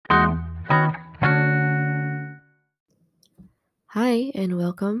Hi, and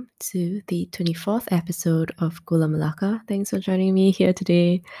welcome to the 24th episode of Gula Melaka. Thanks for joining me here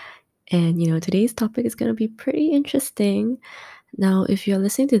today. And today's topic is going to be pretty interesting. Now, if you're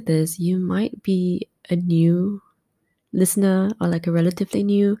listening to this, you might be a new listener or like a relatively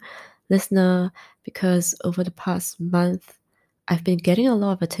new listener because over the past month, I've been getting a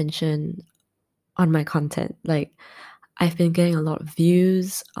lot of attention on my content. Like, I've been getting a lot of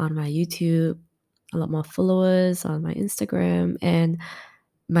views on my YouTube, a lot more followers on my Instagram, and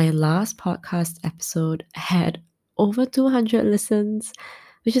my last podcast episode had over 200 listens,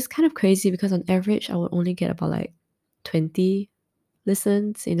 which is kind of crazy because on average I would only get about like 20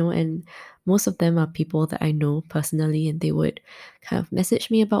 listens, and most of them are people that I know personally, and they would kind of message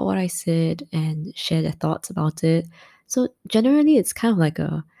me about what I said and share their thoughts about it. So generally it's kind of like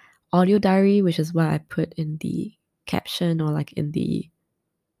a audio diary, which is what I put in the caption or like in the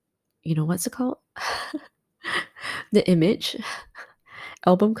what's it called? The image,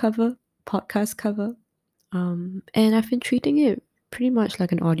 album cover, podcast cover. And I've been treating it pretty much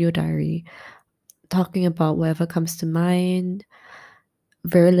like an audio diary, talking about whatever comes to mind,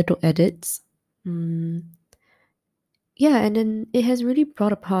 very little edits. Mm, yeah, and then it has really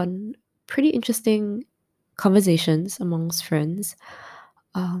brought upon pretty interesting conversations amongst friends.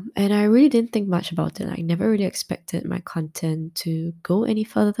 And I really didn't think much about it. I never really expected my content to go any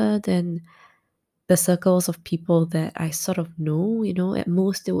further than the circles of people that I sort of know. At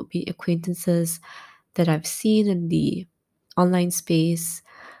most it would be acquaintances that I've seen in the online space.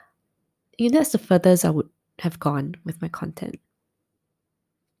 That's the furthest I would have gone with my content.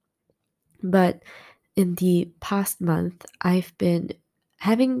 But in the past month, I've been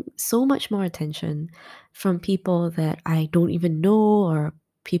having so much more attention from people that I don't even know or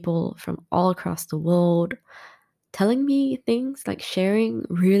people from all across the world telling me things, like sharing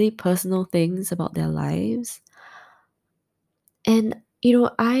really personal things about their lives. And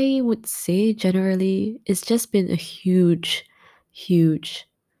I would say generally it's just been a huge, huge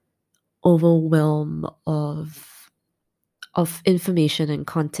overwhelm of information and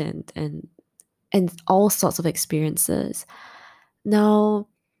content and all sorts of experiences. Now,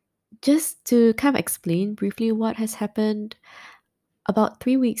 just to kind of explain briefly what has happened, about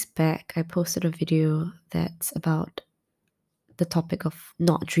 3 weeks back, I posted a video that's about the topic of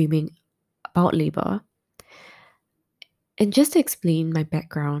not dreaming about labor. And just to explain my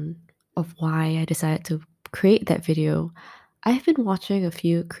background of why I decided to create that video, I've been watching a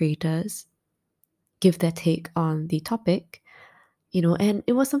few creators give their take on the topic, and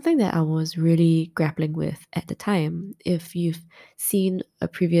it was something that I was really grappling with at the time. If you've seen a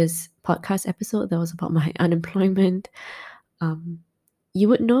previous podcast episode that was about my unemployment, um, you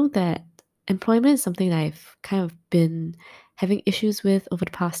would know that employment is something that I've kind of been having issues with over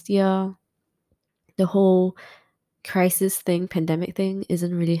the past year. The whole crisis thing, pandemic thing,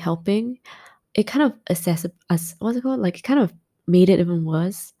 isn't really helping. It kind of us, what's it called? Like, it kind of made it even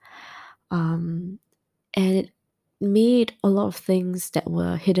worse. Um, and it made a lot of things that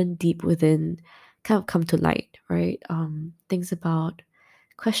were hidden deep within kind of come to light, right? Things about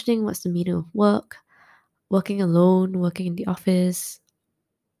questioning what's the meaning of work, working alone, working in the office,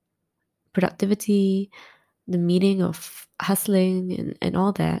 productivity, the meaning of hustling, and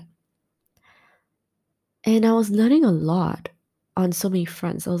all that. And I was learning a lot on so many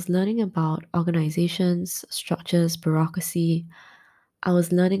fronts. I was learning about organizations, structures, bureaucracy. I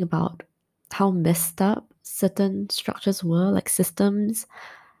was learning about how messed up certain structures were, like systems.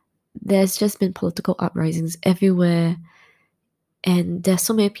 There's just been political uprisings everywhere, and there's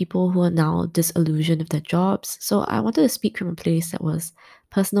so many people who are now disillusioned with their jobs. So I wanted to speak from a place that was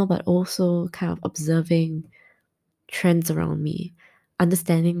personal, but also kind of observing trends around me,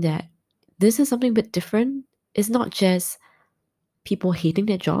 understanding that this is something a bit different. It's not just people hating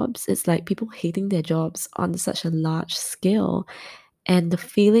their jobs, it's like people hating their jobs on such a large scale, and the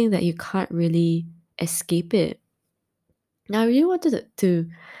feeling that you can't really escape it. Now, I really wanted to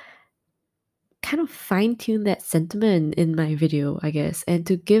kind of fine tune that sentiment in my video, I guess, and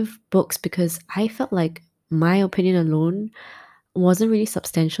to give books because I felt like my opinion alone wasn't really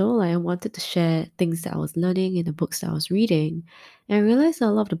substantial. Like, I wanted to share things that I was learning in the books that I was reading. And I realized that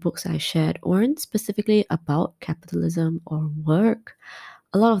a lot of the books I shared weren't specifically about capitalism or work.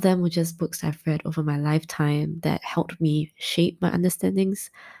 A lot of them were just books I've read over my lifetime that helped me shape my understandings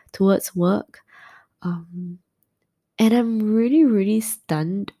towards work. Um, and I'm really, really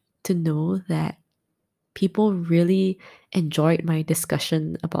stunned to know that people really enjoyed my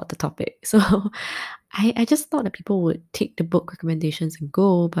discussion about the topic. So I just thought that people would take the book recommendations and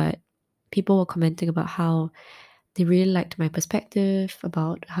go, but people were commenting about how they really liked my perspective,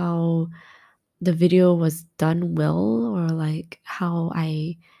 about how the video was done well, or like how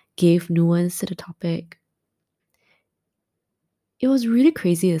I gave nuance to the topic. It was really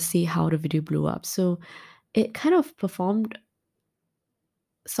crazy to see how the video blew up. So it kind of performed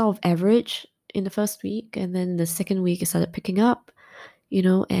sort of average in the first week, and then the second week it started picking up,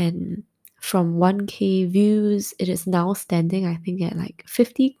 and from 1K views, it is now standing, I think, at like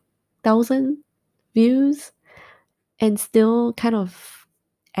 50,000 views, and still kind of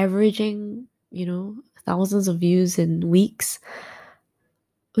averaging, thousands of views in weeks,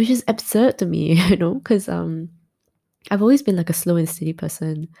 which is absurd to me, because I've always been like a slow and steady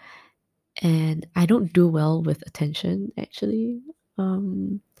person, and I don't do well with attention actually,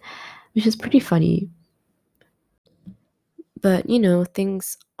 um, which is pretty funny. But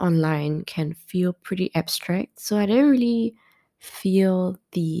things online can feel pretty abstract, so I didn't really feel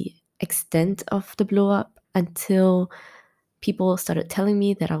the extent of the blow up until people started telling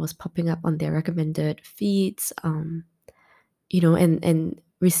me that I was popping up on their recommended feeds, and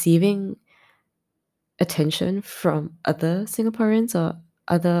receiving attention from other Singaporeans or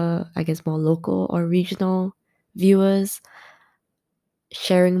other, I guess, more local or regional viewers,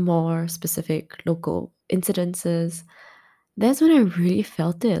 sharing more specific local incidences. That's when I really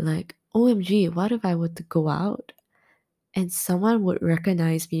felt it, like, OMG, what if I were to go out and someone would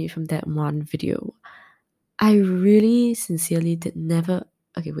recognize me from that one video? I really sincerely did never,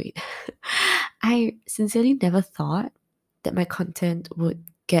 okay, wait. I sincerely never thought that my content would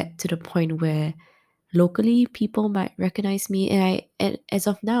get to the point where locally people might recognize me. And as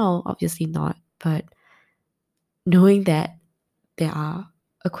of now, obviously not, but knowing that there are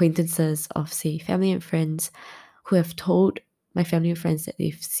acquaintances of, say, family and friends who have told my family and friends that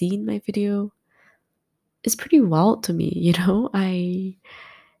they've seen my video is pretty wild to me,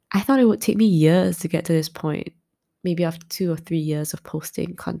 I thought it would take me years to get to this point. Maybe after 2 or 3 years of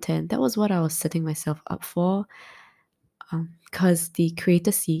posting content. That was what I was setting myself up for. Because the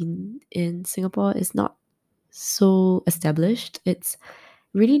creator scene in Singapore is not so established. It's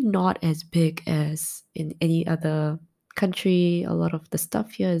really not as big as in any other country. A lot of the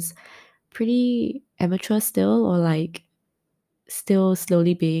stuff here is pretty amateur still, or like still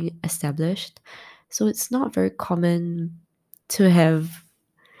slowly being established. So it's not very common to have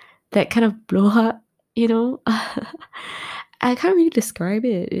that kind of blow up, I can't really describe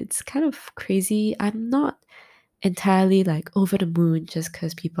it. It's kind of crazy. I'm not entirely like over the moon just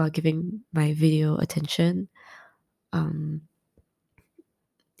because people are giving my video attention. Um,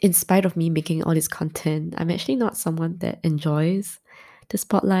 in spite of me making all this content, I'm actually not someone that enjoys the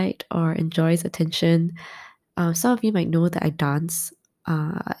spotlight or enjoys attention. Some of you might know that I dance,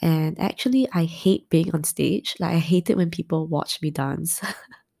 and actually, I hate being on stage. Like, I hate it when people watch me dance.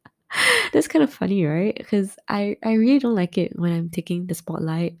 That's kind of funny, right? Because I really don't like it when I'm taking the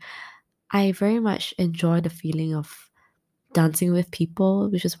spotlight. I very much enjoy the feeling of dancing with people,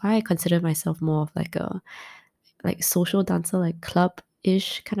 which is why I consider myself more of like a social dancer, like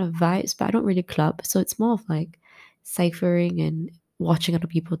club-ish kind of vibes, but I don't really club. So it's more of like ciphering and watching other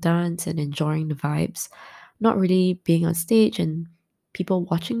people dance and enjoying the vibes, not really being on stage and people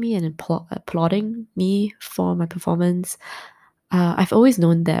watching me and applauding me for my performance. I've always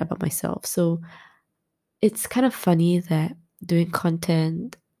known that about myself. So it's kind of funny that doing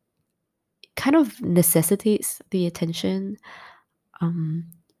content kind of necessitates the attention. Um,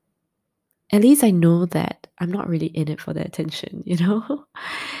 at least I know that I'm not really in it for the attention?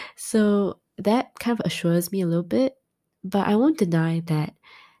 So that kind of assures me a little bit. But I won't deny that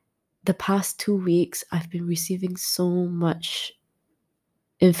the past 2 weeks, I've been receiving so much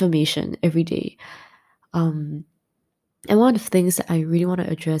information every day. Um, and one of the things that I really want to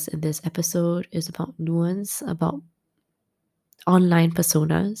address in this episode is about nuance, about online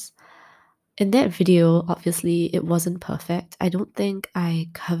personas. In that video, obviously, it wasn't perfect. I don't think I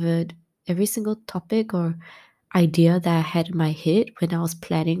covered every single topic or idea that I had in my head when I was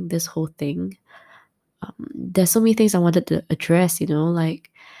planning this whole thing. There's so many things I wanted to address,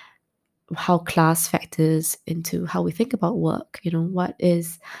 like how class factors into how we think about work. What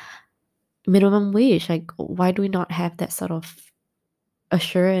is minimum wage? Like, why do we not have that sort of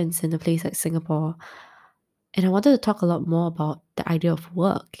assurance in a place like Singapore? And I wanted to talk a lot more about the idea of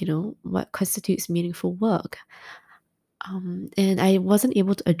work, what constitutes meaningful work. And I wasn't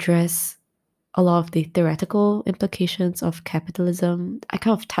able to address a lot of the theoretical implications of capitalism. I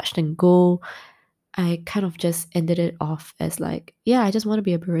kind of touched and go. I kind of just ended it off as like, yeah, I just want to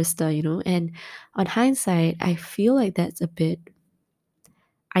be a barista. And on hindsight, I feel like that's a bit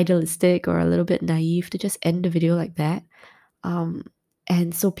idealistic or a little bit naive to just end the video like that. Um,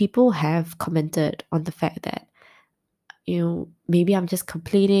 and so people have commented on the fact that maybe I'm just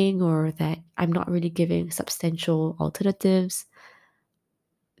complaining or that I'm not really giving substantial alternatives.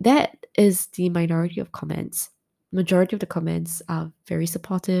 That is the minority of comments. Majority of the comments are very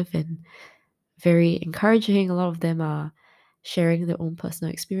supportive and very encouraging. A lot of them are sharing their own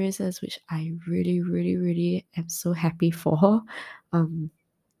personal experiences, which I really, really, really am so happy for. Um,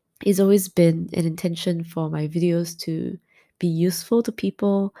 it's always been an intention for my videos to be useful to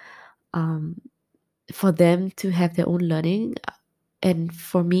people, um, for them to have their own learning, and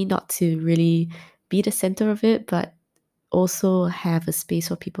for me not to really be the center of it, but also have a space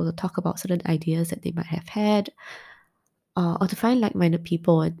for people to talk about certain ideas that they might have had, or to find like-minded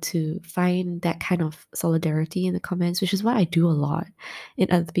people and to find that kind of solidarity in the comments, which is what I do a lot in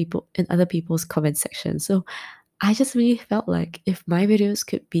other people's comment sections. So I just really felt like if my videos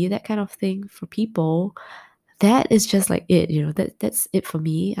could be that kind of thing for people, that is just like that's it for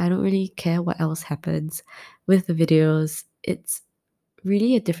me. I don't really care what else happens with the videos. It's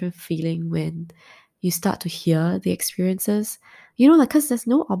really a different feeling when you start to hear the experiences. Like, because there's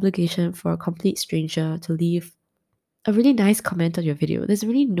no obligation for a complete stranger to leave a really nice comment on your video. There's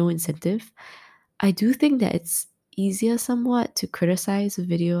really no incentive. I do think that it's easier somewhat to criticize a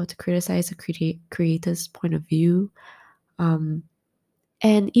video, to criticize a creator's point of view. Um,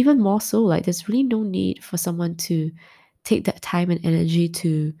 and even more so, like, there's really no need for someone to take that time and energy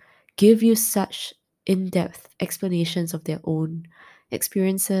to give you such in-depth explanations of their own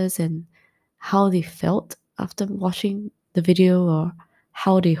experiences and how they felt after watching the video, or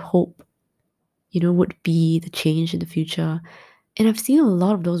how they hope, would be the change in the future. And I've seen a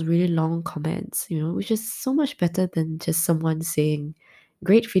lot of those really long comments, which is so much better than just someone saying,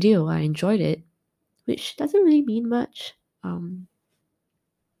 "Great video, I enjoyed it," which doesn't really mean much. Um,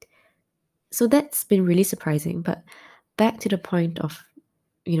 so that's been really surprising. But back to the point of,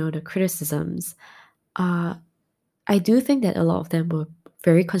 the criticisms, uh, I do think that a lot of them were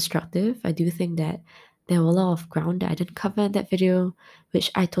very constructive. I do think that there were a lot of ground that I didn't cover in that video,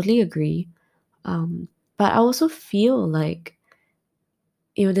 which I totally agree. But I also feel like,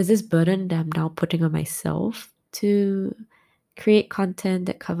 there's this burden that I'm now putting on myself to create content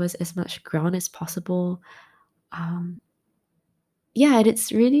that covers as much ground as possible. Um, yeah, and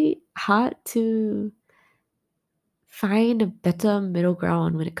it's really hard to find a better middle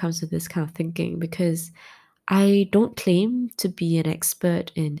ground when it comes to this kind of thinking, because I don't claim to be an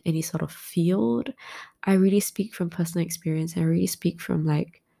expert in any sort of field. I really speak from personal experience. I really speak from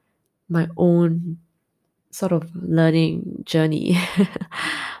like my own sort of learning journey,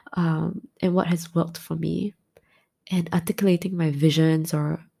 and what has worked for me, and articulating my visions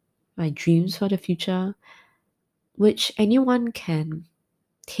or my dreams for the future, which anyone can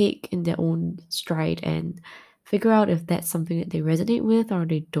take in their own stride and figure out if that's something that they resonate with or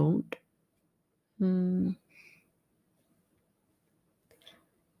they don't. Mm,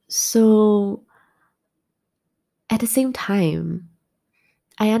 so at the same time,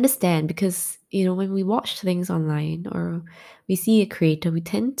 I understand because, when we watch things online or we see a creator, we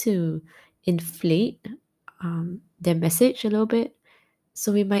tend to inflate their message a little bit.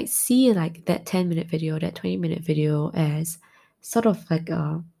 So we might see like that 10-minute video, that 20-minute video as sort of like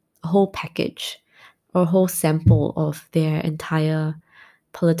a whole package or a whole sample of their entire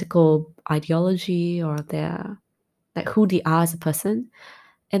political ideology or their like who they are as a person.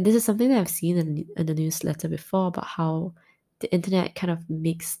 And this is something that I've seen in the newsletter before about how the internet kind of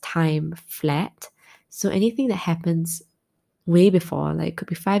makes time flat. So anything that happens way before, like could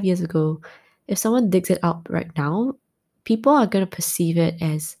be 5 years ago, if someone digs it up right now, people are going to perceive it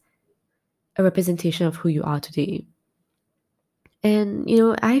as a representation of who you are today. And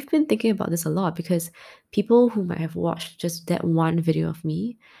I've been thinking about this a lot because people who might have watched just that one video of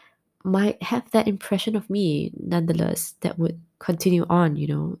me might have that impression of me nonetheless that would continue on,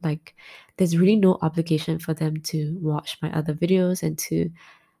 like there's really no obligation for them to watch my other videos and to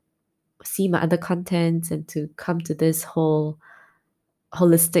see my other contents and to come to this whole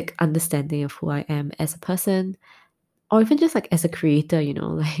holistic understanding of who I am as a person, or even just like as a creator,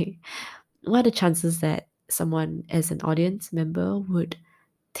 like what are the chances that someone as an audience member would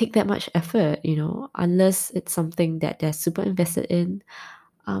take that much effort, unless it's something that they're super invested in.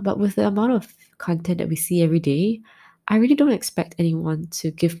 But with the amount of content that we see every day, I really don't expect anyone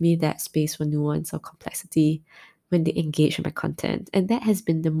to give me that space for nuance or complexity when they engage with my content. And that has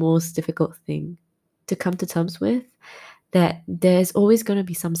been the most difficult thing to come to terms with, that there's always going to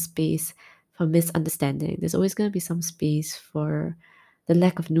be some space for misunderstanding. There's always going to be some space for the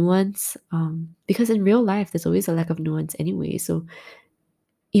lack of nuance. Because in real life, there's always a lack of nuance anyway. So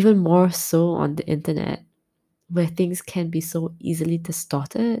even more so on the internet, where things can be so easily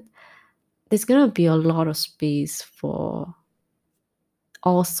distorted, there's gonna be a lot of space for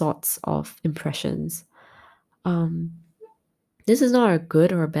all sorts of impressions. Um, this is not a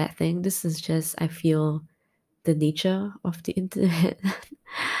good or a bad thing. This is just, I feel, the nature of the internet.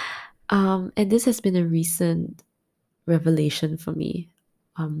 And this has been a recent revelation for me.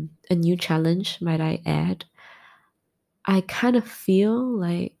 A new challenge, might I add. I kind of feel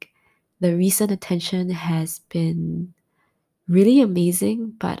like the recent attention has been really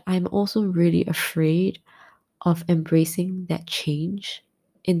amazing, but I'm also really afraid of embracing that change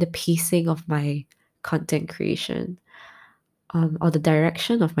in the pacing of my content creation, or the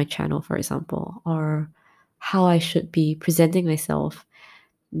direction of my channel, for example, or how I should be presenting myself.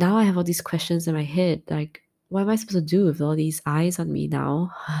 Now I have all these questions in my head, like, what am I supposed to do with all these eyes on me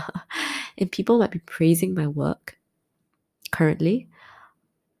now? And people might be praising my work currently,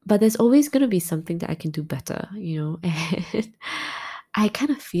 but there's always going to be something that I can do better, you know? And I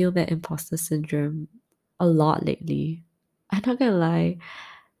kind of feel that imposter syndrome a lot lately. I'm not gonna lie,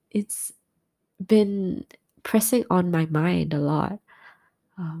 it's been pressing on my mind a lot.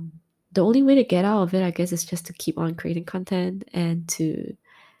 Um, the only way to get out of it, I guess, is just to keep on creating content and to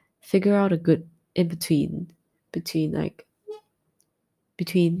figure out a good in between like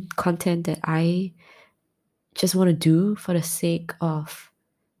between content that I just want to do for the sake of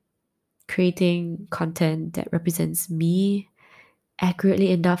creating content that represents me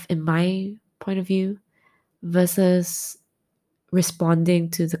accurately enough in my point of view versus responding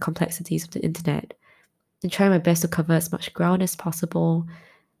to the complexities of the internet and trying my best to cover as much ground as possible,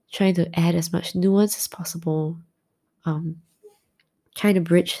 trying to add as much nuance as possible, um, trying to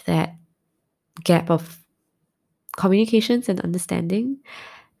bridge that gap of communications and understanding.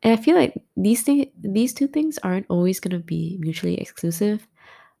 And I feel like these two things aren't always going to be mutually exclusive,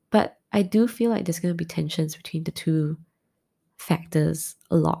 but I do feel like there's going to be tensions between the two factors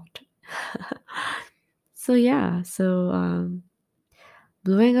a lot. So yeah,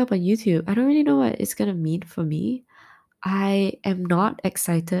 blowing up on YouTube, I don't really know what it's going to mean for me. I am not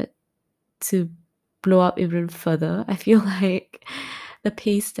excited to blow up even further. I feel like the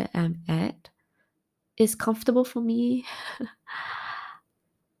pace that I'm at is comfortable for me.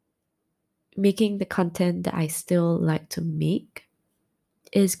 Making the content that I still like to make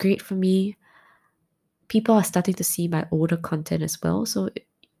is great for me. People are starting to see my older content as well. So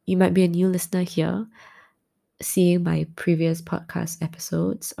you might be a new listener here, seeing my previous podcast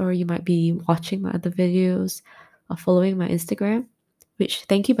episodes, or you might be watching my other videos or following my Instagram, which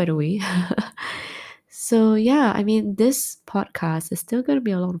thank you, by the way. So yeah, I mean, this podcast is still going to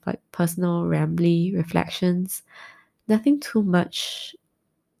be a lot of like personal rambly reflections, nothing too much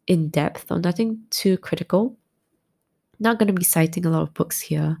in depth or nothing too critical. Not going to be citing a lot of books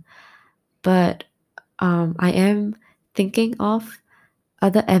here, but I am thinking of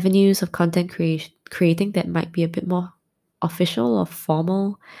other avenues of content creating that might be a bit more official or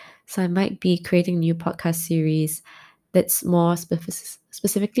formal. So I might be creating a new podcast series that's more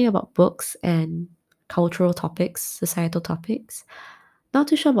specifically about books and cultural topics, societal topics. Not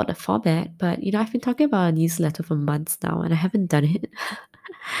too sure about the format, but I've been talking about a newsletter for months now and I haven't done it.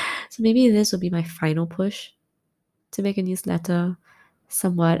 So maybe this will be my final push to make a newsletter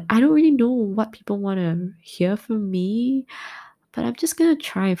somewhat. I don't really know what people want to hear from me, but I'm just gonna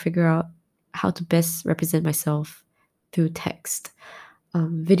try and figure out how to best represent myself through text.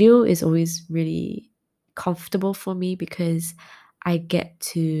 Video is always really comfortable for me because I get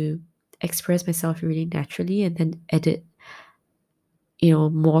to express myself really naturally and then edit,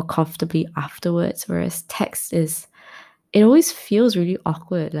 more comfortably afterwards. Whereas text is, it always feels really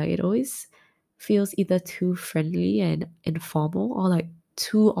awkward. Like it always feels either too friendly and informal or like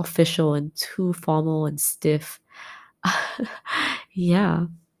too official and too formal and stiff. Yeah.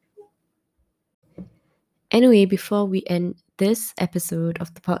 Anyway, before we end this episode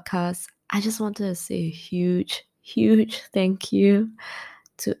of the podcast, I just wanted to say a huge, huge thank you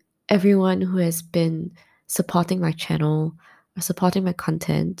to everyone who has been supporting my channel or supporting my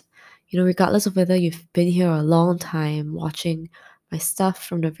content. Regardless of whether you've been here a long time watching my stuff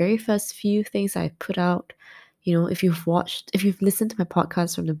from the very first few things I put out, if you've listened to my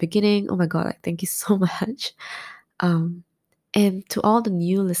podcast from the beginning, oh my god, like thank you so much. Um, and to all the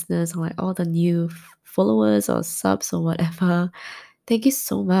new listeners or like all the new followers or subs or whatever, thank you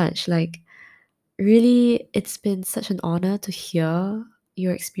so much. Like, really, it's been such an honor to hear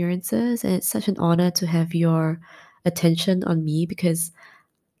your experiences, and it's such an honor to have your attention on me because,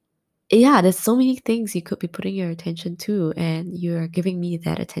 yeah, there's so many things you could be putting your attention to, and you're giving me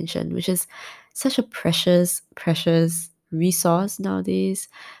that attention, which is such a precious, precious resource nowadays.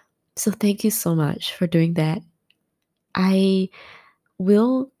 So, thank you so much for doing that. I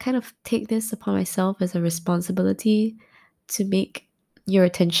will kind of take this upon myself as a responsibility to make your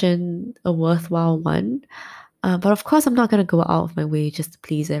attention a worthwhile one. But of course, I'm not going to go out of my way just to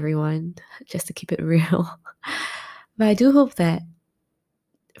please everyone, just to keep it real. But I do hope that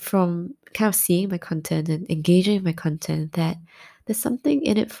from kind of seeing my content and engaging with my content, that there's something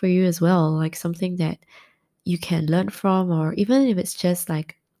in it for you as well, like something that you can learn from, or even if it's just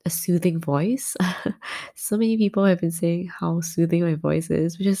like a soothing voice. So many people have been saying how soothing my voice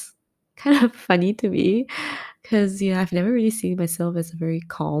is, which is kind of funny to me because I've never really seen myself as a very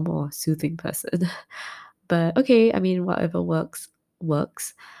calm or soothing person. But okay, I mean, whatever works,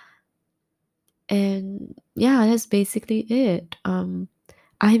 works. And yeah, that's basically it.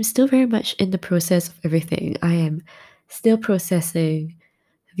 I am still very much in the process of everything. I am still processing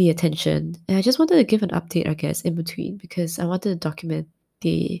the attention. And I just wanted to give an update, I guess, in between because I wanted to document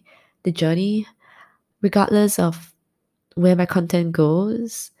the journey, regardless of where my content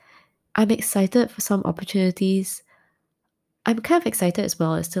goes. I'm excited for some opportunities. I'm kind of excited as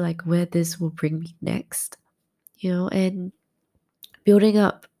well as to like where this will bring me next, and building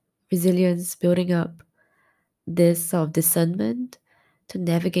up resilience, building up this sort of discernment to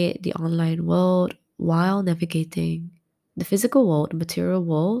navigate the online world while navigating the physical world, the material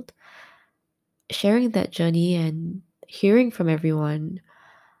world, sharing that journey and hearing from everyone.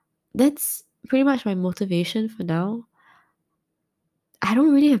 That's pretty much my motivation for now. I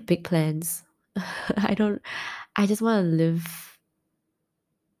don't really have big plans. I just want to live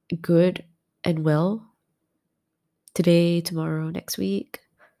good and well today, tomorrow, next week,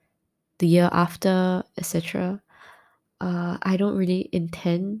 the year after, etc. I don't really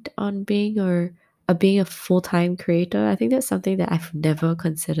intend on being a full-time creator. I think that's something that I've never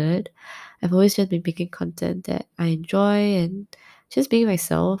considered. I've always just been making content that I enjoy and just being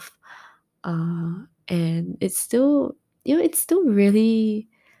myself. And it's still really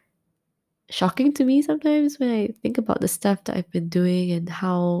shocking to me sometimes when I think about the stuff that I've been doing and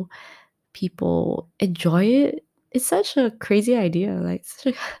how people enjoy it. It's such a crazy idea. Like,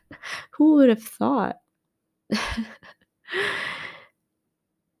 who would have thought?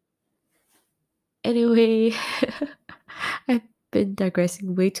 Anyway, I've been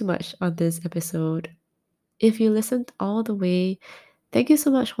digressing way too much on this episode. If you listened all the way, thank you so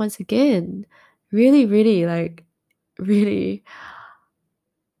much once again. Really, really, like, really,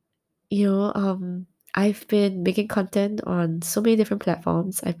 you know, um, I've been making content on so many different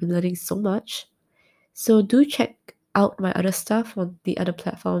platforms. I've been learning so much. So do check out my other stuff on the other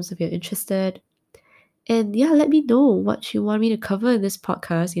platforms if you're interested. And yeah, let me know what you want me to cover in this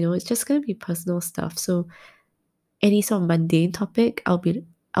podcast. It's just gonna be personal stuff. So any sort of mundane topic, I'll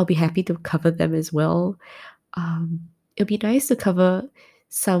be happy to cover them as well. It'll be nice to cover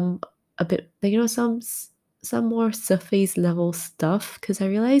some a bit, like, some more surface level stuff because I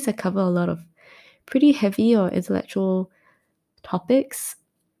realize I cover a lot of pretty heavy or intellectual topics,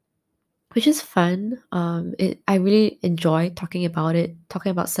 which is fun. I really enjoy talking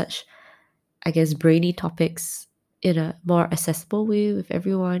about such, I guess, brainy topics in a more accessible way with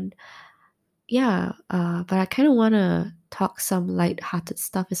everyone. Yeah, but I kind of want to talk some light-hearted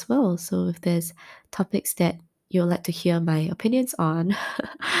stuff as well. So if there's topics that you'd like to hear my opinions on,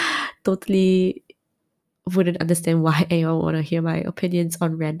 totally wouldn't understand why anyone want to hear my opinions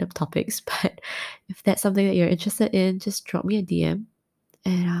on random topics. But if that's something that you're interested in, just drop me a DM,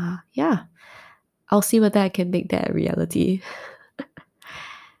 and yeah, I'll see whether I can make that a reality.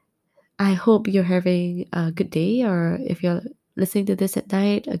 I hope you're having a good day, or if you're listening to this at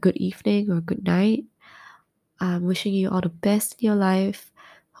night, a good evening or good night. I'm wishing you all the best in your life.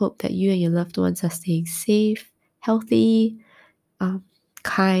 Hope that you and your loved ones are staying safe, healthy, um,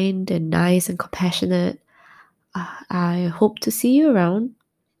 kind, and nice and compassionate. I hope to see you around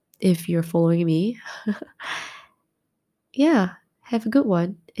if you're following me. Yeah, have a good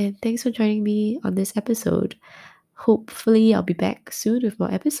one. And thanks for joining me on this episode. Hopefully, I'll be back soon with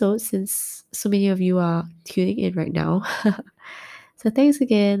more episodes since so many of you are tuning in right now. So, thanks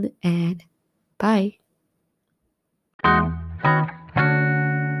again and bye.